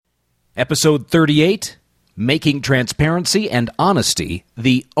Episode 38, Making Transparency and Honesty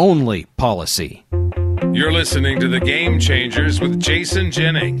the Only Policy. You're listening to The Game Changers with Jason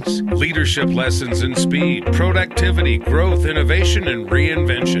Jennings. Leadership lessons in speed, productivity, growth, innovation, and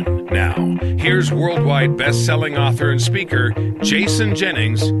reinvention. Now, here's worldwide best-selling author and speaker, Jason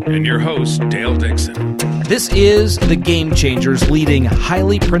Jennings, and your host, Dale Dixon. This is The Game Changers, leading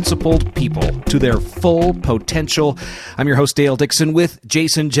highly principled people to their full potential. I'm your host, Dale Dixon, with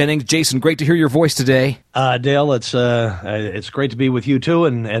Jason Jennings. Jason, great to hear your voice today. Dale, it's great to be with you, too,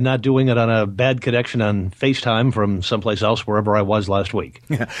 and not doing it on a bad connection on FaceTime from someplace else, wherever I was last week.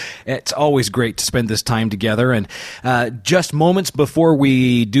 It's always great to spend this time together. And just moments before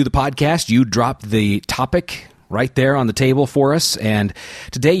we do the podcast, you dropped the topic right there on the table for us. And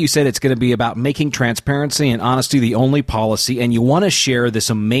today you said it's going to be about making transparency and honesty the only policy. And you want to share this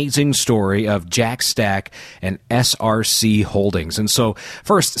amazing story of Jack Strack and SRC Holdings. And so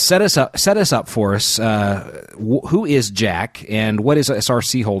first, set us up for us. Who is Jack and what is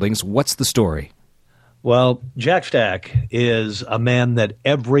SRC Holdings? What's the story? Well, Jack Strack is a man that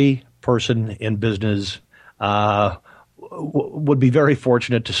every person in business would be very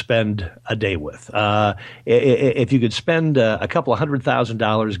fortunate to spend a day with. If you could spend a couple of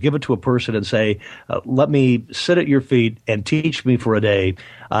 $100,000, give it to a person and say, let me sit at your feet and teach me for a day,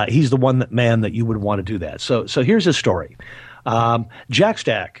 he's the man that you would want to do that. So here's his story. Jack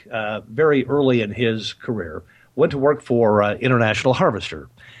Strack, very early in his career, went to work for International Harvester.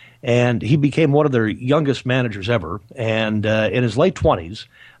 And he became one of their youngest managers ever. And in his late 20s,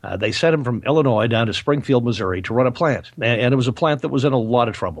 they sent him from Illinois down to Springfield, Missouri to run a plant. And it was a plant that was in a lot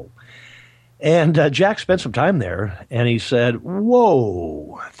of trouble. And Jack spent some time there, and he said,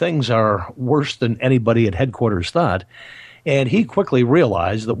 whoa, things are worse than anybody at headquarters thought. And he quickly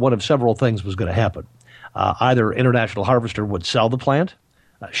realized that one of several things was going to happen. Either International Harvester would sell the plant,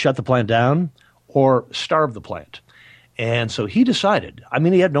 shut the plant down, or starve the plant. And so he decided,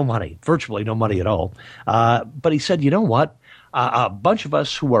 he had no money, virtually no money at all. But he said, you know what? A bunch of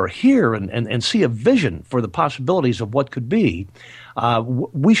us who are here and see a vision for the possibilities of what could be,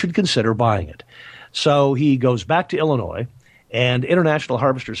 we should consider buying it. So he goes back to Illinois, and International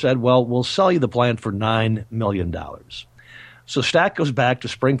Harvester said, well, we'll sell you the plant for $9 million. So Strack goes back to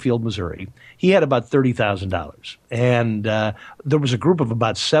Springfield, Missouri. He had about $30,000. And there was a group of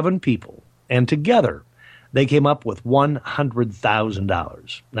about 7 people. And together, they came up with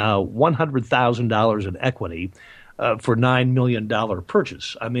 $100,000. Now, $100,000 in equity for $9 million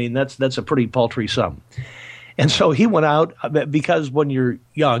purchase. That's a pretty paltry sum. And so he went out, because when you're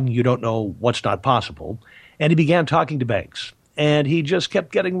young, you don't know what's not possible, and he began talking to banks. And he just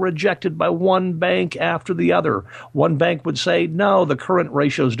kept getting rejected by one bank after the other. One bank would say, no, the current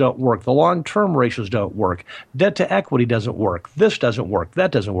ratios don't work. The long-term ratios don't work. Debt to equity doesn't work. This doesn't work.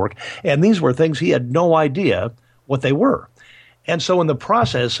 That doesn't work. And these were things he had no idea what they were. And so in the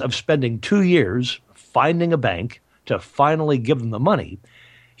process of spending 2 years finding a bank to finally give them the money,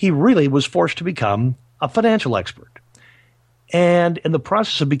 he really was forced to become a financial expert. And in the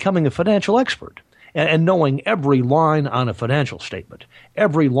process of becoming a financial expert, and knowing every line on a financial statement,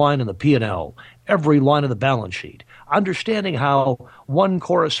 every line in the P&L, every line of the balance sheet, understanding how one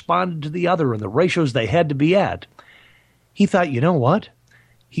corresponded to the other and the ratios they had to be at, he thought, you know what?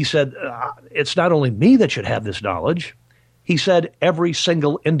 He said, it's not only me that should have this knowledge. He said every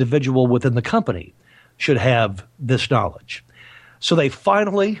single individual within the company should have this knowledge. So they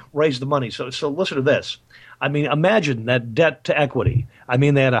finally raised the money. So listen to this. Imagine that debt to equity.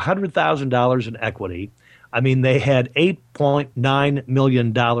 They had $100,000 in equity. They had $8.9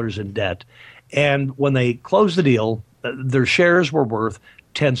 million in debt. And when they closed the deal, their shares were worth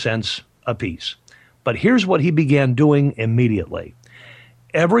 10 cents apiece. But here's what he began doing immediately.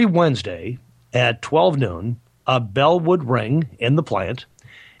 Every Wednesday at 12 noon, a bell would ring in the plant,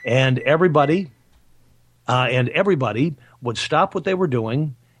 and everybody would stop what they were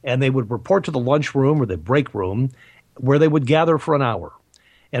doing, and they would report to the lunchroom or the break room, where they would gather for an hour.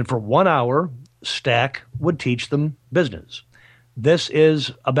 And for 1 hour, Strack would teach them business. This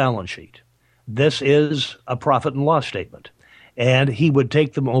is a balance sheet. This is a profit and loss statement. And he would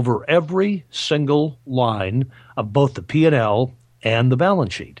take them over every single line of both the P&L and the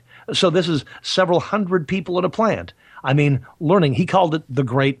balance sheet. So this is several hundred people in a plant. Learning. He called it the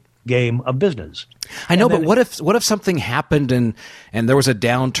great game of business. I know, but what if something happened and there was a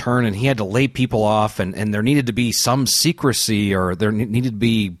downturn and he had to lay people off and there needed to be some secrecy or there needed to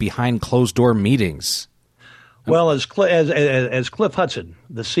be behind closed door meetings? Well, as Cliff Hudson,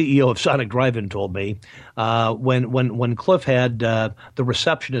 the CEO of Sonic Drive-In, told me, when Cliff had the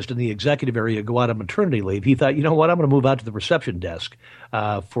receptionist in the executive area go out on maternity leave, he thought, you know what, I'm going to move out to the reception desk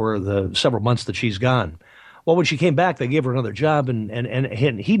for the several months that she's gone. Well, when she came back, they gave her another job,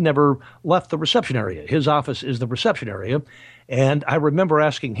 and he never left the reception area. His office is the reception area. And I remember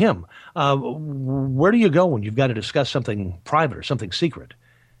asking him, where do you go when you've got to discuss something private or something secret?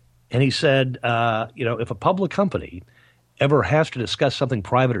 And he said, if a public company ever has to discuss something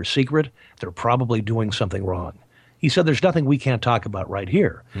private or secret, they're probably doing something wrong. He said, there's nothing we can't talk about right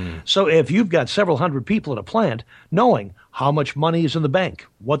here. So if you've got several hundred people in a plant, knowing how much money is in the bank,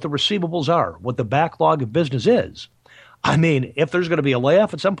 what the receivables are, what the backlog of business is, I mean, if there's going to be a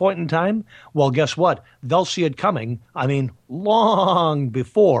layoff at some point in time, well, guess what? They'll see it coming, long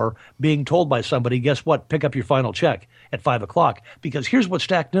before being told by somebody, guess what? Pick up your final check at 5 o'clock. Because here's what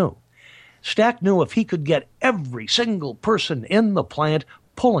Strack knew. Strack knew if he could get every single person in the plant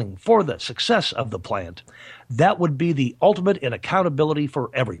pulling for the success of the plant, that would be the ultimate in accountability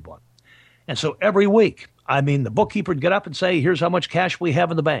for everyone. And so every week, the bookkeeper would get up and say, here's how much cash we have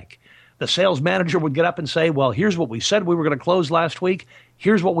in the bank. The sales manager would get up and say, well, here's what we said we were going to close last week.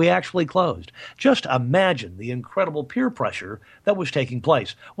 Here's what we actually closed. Just imagine the incredible peer pressure that was taking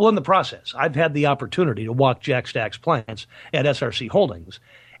place. Well, in the process, I've had the opportunity to walk Jack Stack's plants at SRC Holdings,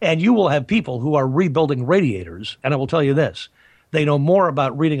 and you will have people who are rebuilding radiators, and I will tell you this, they know more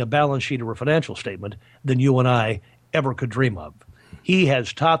about reading a balance sheet or a financial statement than you and I ever could dream of. He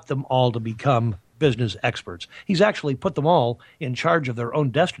has taught them all to become business experts. He's actually put them all in charge of their own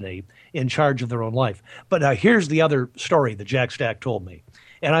destiny, in charge of their own life. But here's the other story that Jack Stack told me.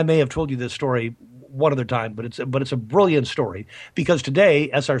 And I may have told you this story one other time, but it's a brilliant story because today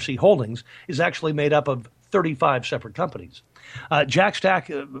SRC Holdings is actually made up of 35 separate companies. Jack Stack,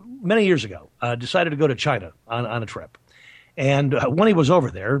 many years ago, decided to go to China on a trip. And when he was over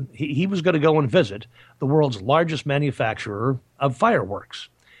there, he was going to go and visit the world's largest manufacturer of fireworks.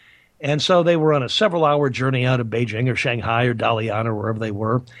 And so they were on a several-hour journey out of Beijing or Shanghai or Dalian or wherever they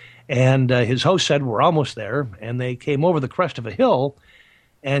were. And his host said, we're almost there. And they came over the crest of a hill.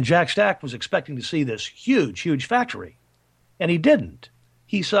 And Jack Stack was expecting to see this huge, huge factory. And he didn't.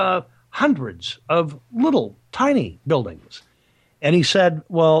 He saw hundreds of little, tiny buildings. And he said,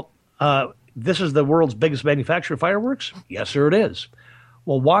 well, this is the world's biggest manufacturer of fireworks? Yes, sir, it is.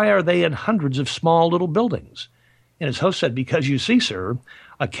 Well, why are they in hundreds of small little buildings? And his host said, because you see, sir,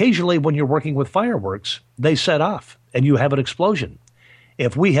 occasionally when you're working with fireworks, they set off and you have an explosion.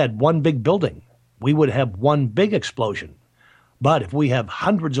 If we had one big building, we would have one big explosion. But if we have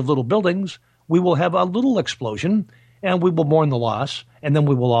hundreds of little buildings, we will have a little explosion and we will mourn the loss and then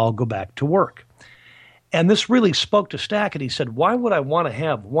we will all go back to work. And this really spoke to Stack, and he said, why would I want to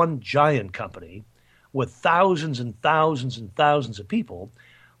have one giant company with thousands and thousands and thousands of people?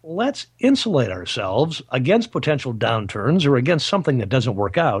 Let's insulate ourselves against potential downturns or against something that doesn't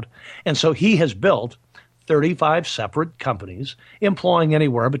work out. And so he has built 35 separate companies employing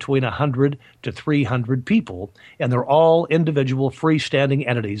anywhere between 100 to 300 people, and they're all individual freestanding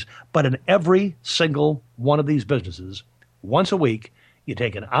entities. But in every single one of these businesses, once a week, you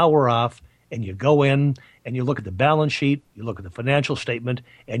take an hour off and you go in and you look at the balance sheet, you look at the financial statement,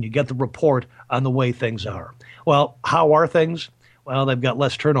 and you get the report on the way things are. Well, how are things? Well, they've got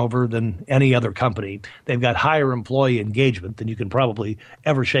less turnover than any other company. They've got higher employee engagement than you can probably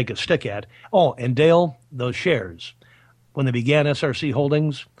ever shake a stick at. Oh, and Dale, those shares, when they began SRC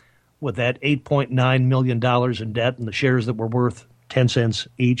Holdings with that $8.9 million in debt and the shares that were worth 10 cents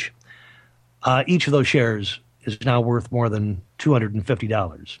each of those shares is now worth more than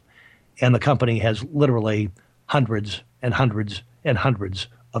 $250. And the company has literally hundreds and hundreds and hundreds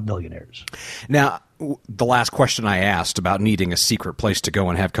of millionaires. Now, the last question I asked about needing a secret place to go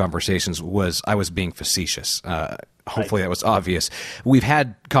and have conversations was I was being facetious. Hopefully that was obvious. We've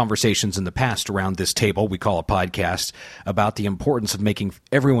had conversations in the past around this table, we call a podcast, about the importance of making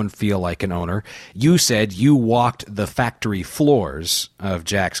everyone feel like an owner. You said you walked the factory floors of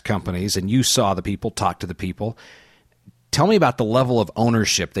Jack's companies and you saw the people, talked to the people. Tell me about the level of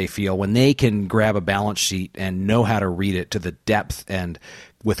ownership they feel when they can grab a balance sheet and know how to read it to the depth and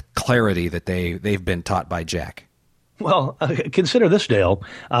with clarity that they've been taught by Jack. Well, consider this, Dale.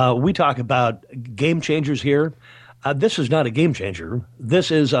 We talk about game changers here. This is not a game changer.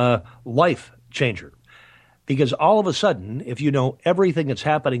 This is a life changer. Because all of a sudden, if you know everything that's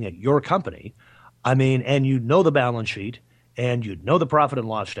happening at your company, and you know the balance sheet, and you know the profit and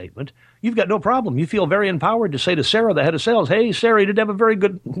loss statement, you've got no problem. You feel very empowered to say to Sarah, the head of sales, hey, Sarah, you didn't have a very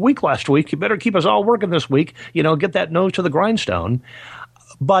good week last week. You better keep us all working this week. Get that nose to the grindstone.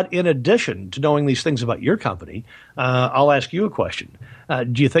 But in addition to knowing these things about your company, I'll ask you a question.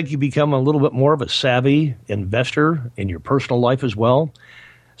 Do you think you become a little bit more of a savvy investor in your personal life as well?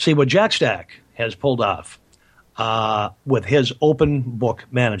 See, what Jack Stack has pulled off with his open book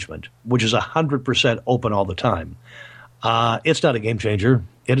management, which is 100% open all the time, it's not a game changer.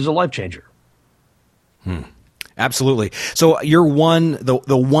 It is a life changer. Absolutely. So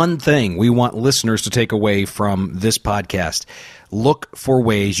the one thing we want listeners to take away from this podcast, look for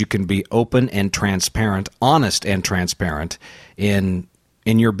ways you can be open and transparent, honest and transparent in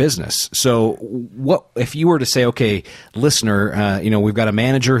your business. So what if you were to say, okay, listener, we've got a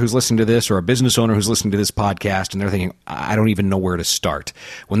manager who's listening to this or a business owner who's listening to this podcast, and they're thinking, I don't even know where to start.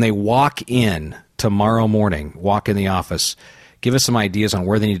 When they walk in tomorrow morning, walk in the office, give us some ideas on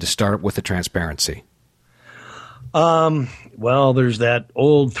where they need to start with the transparency. Well, there's that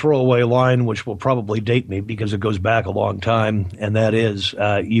old throwaway line, which will probably date me because it goes back a long time, and that is,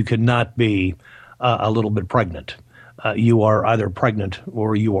 you cannot be a little bit pregnant. You are either pregnant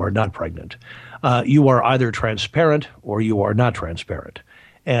or you are not pregnant. You are either transparent or you are not transparent.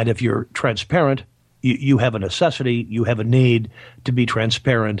 And if you're transparent, you have a necessity, you have a need to be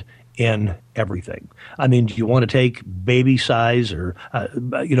transparent in everything. I mean, do you want to take baby size or,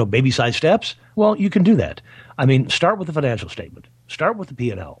 baby size steps? Well, you can do that. I mean, start with the financial statement. Start with the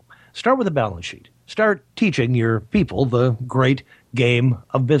P&L. Start with the balance sheet. Start teaching your people the great game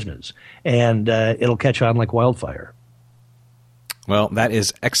of business, and it'll catch on like wildfire. Well, that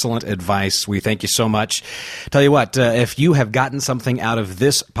is excellent advice. We thank you so much. Tell you what, if you have gotten something out of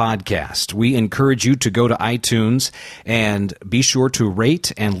this podcast, we encourage you to go to iTunes and be sure to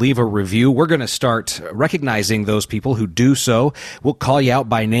rate and leave a review. We're going to start recognizing those people who do so. We'll call you out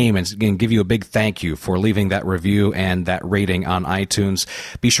by name and give you a big thank you for leaving that review and that rating on iTunes.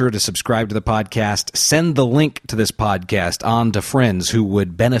 Be sure to subscribe to the podcast. Send the link to this podcast on to friends who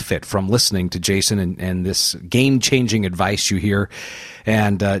would benefit from listening to Jason and this game-changing advice you hear.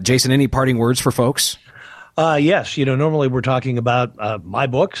 And Jason, any parting words for folks? Yes. Normally we're talking about my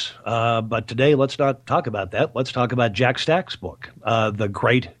books, but today let's not talk about that. Let's talk about Jack Stack's book, The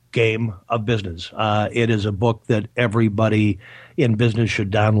Great Game of Business. It is a book that everybody in business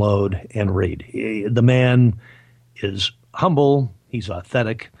should download and read. The man is humble. He's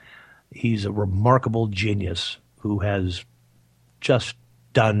authentic. He's a remarkable genius who has just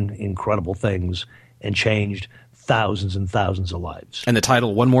done incredible things and changed thousands and thousands of lives. And the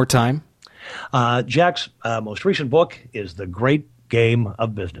title one more time? Jack's most recent book is The Great Game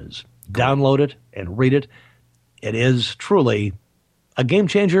of Business. Download it and read it. It is truly a game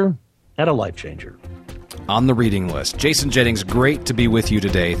changer and a life changer. On the reading list. Jason Jennings, great to be with you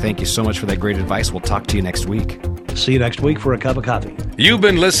today. Thank you so much for that great advice. We'll talk to you next week. See you next week for a cup of coffee. You've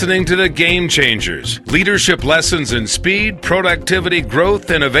been listening to The Game Changers, leadership lessons in speed, productivity, growth,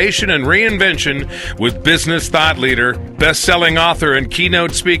 innovation, and reinvention with business thought leader, best-selling author, and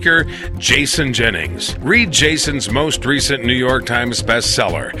keynote speaker, Jason Jennings. Read Jason's most recent New York Times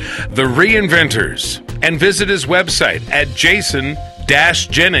bestseller, The Reinventors, and visit his website at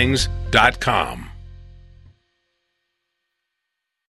jason-jennings.com.